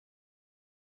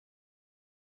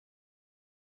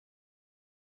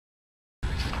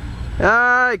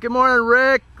Alright, good morning,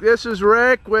 Rick. This is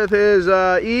Rick with his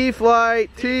E-Flite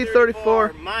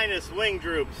T-34 minus wing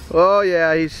droops. Oh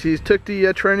yeah, he's took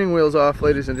the training wheels off,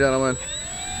 ladies and gentlemen.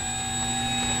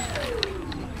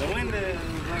 The wind is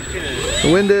okay.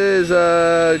 The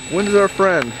wind is our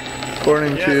friend,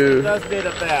 according to it does need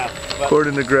a bath,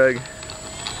 according to Greg.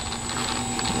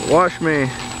 Wash me.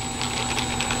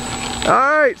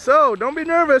 Alright, so don't be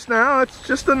nervous now. It's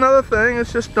just another thing.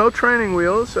 It's just no training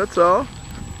wheels, that's all.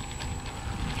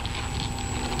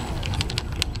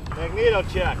 Magneto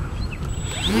check.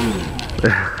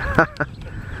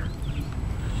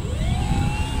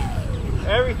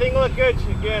 Everything looked good,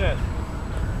 Guinness.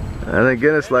 I think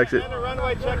Guinness likes it. And the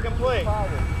runway check complete.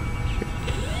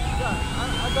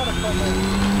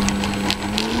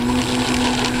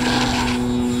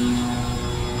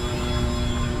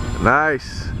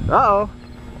 Nice. Uh-oh.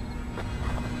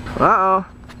 Uh-oh.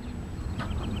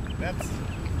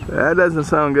 That doesn't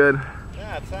sound good.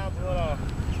 Yeah, it sounds a little,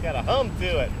 it's got a hum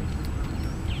to it.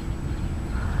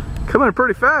 Coming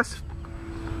pretty fast.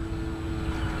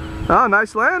 Oh,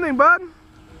 nice landing, bud.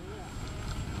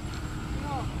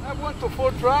 I went to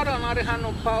full throttle and I didn't have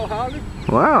no power hardly.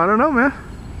 Wow, I don't know, man.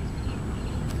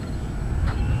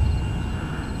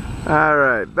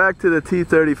 Alright, back to the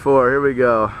T-34. Here we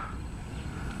go.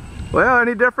 Well,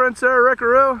 any difference there,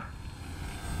 Rickaroo? I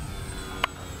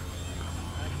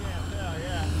can't tell,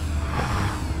 yeah.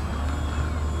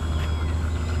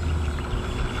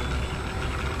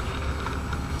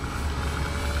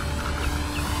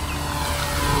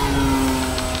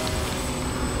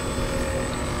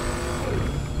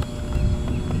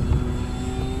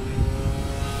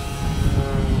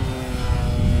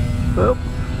 Well.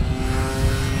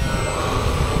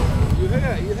 You hear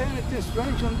anything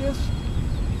strange on this?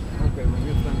 Okay, when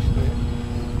you finish there.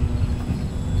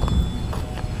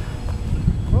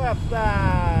 Flap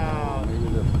down. Maybe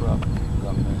the prop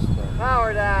got messed up.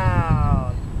 Power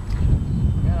down.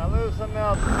 Gonna lose some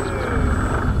altitude.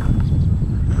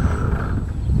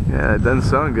 Yeah, it doesn't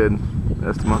sound good,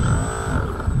 Esteban.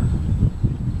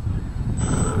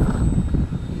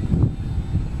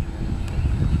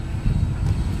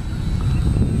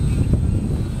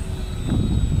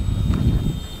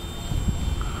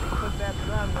 Put that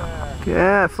sun there.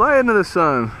 Yeah, fly into the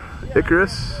sun,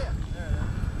 Icarus.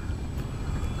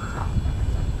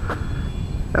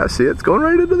 I see it. It's going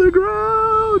right into the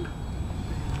ground.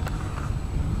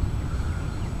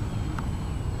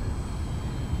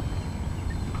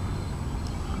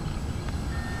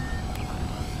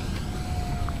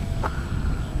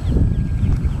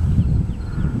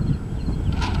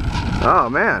 Oh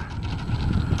man.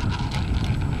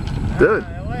 Dude.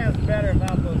 It lands better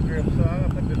without those grips, so I'm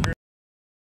gonna put the